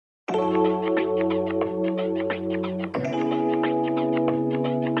I've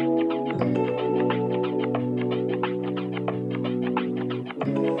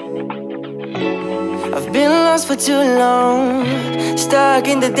been lost for too long, stuck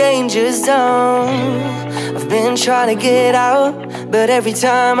in the danger zone. I've been trying to get out, but every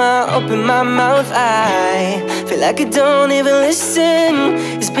time I open my mouth I feel like I don't even listen.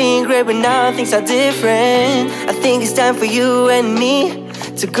 It's been great but now things are different. I think it's time for you and me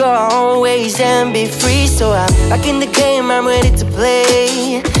to go our own ways and be free. So I'm back in the game, I'm ready to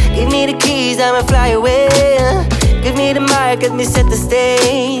play. Give me the keys, I'ma fly away. Give me the mic, let me set the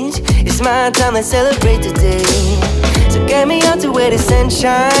stage. It's my time, let's celebrate today. So get me out to where the sun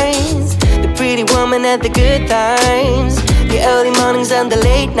shines, the pretty woman at the good times, the early mornings and the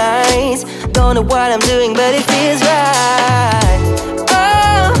late nights. Don't know what I'm doing, but it feels right.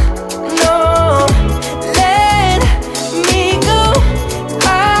 Oh, no, let me go.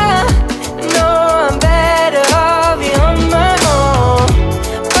 I know I'm better off on my own.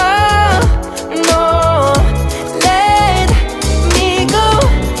 Oh, no, let me go.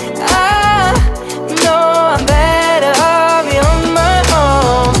 I know I'm better off on my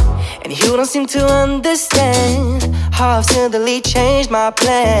own. And you don't seem to understand how I've suddenly changed my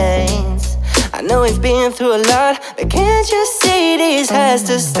plans. I know we've been through a lot, but can't you see this has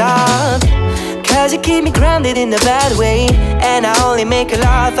to stop? Cause you keep me grounded in a bad way, and I only make a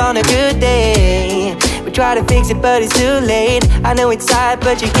laugh on a good day. We try to fix it but it's too late. I know it's sad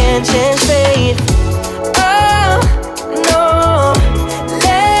but you can't change fate.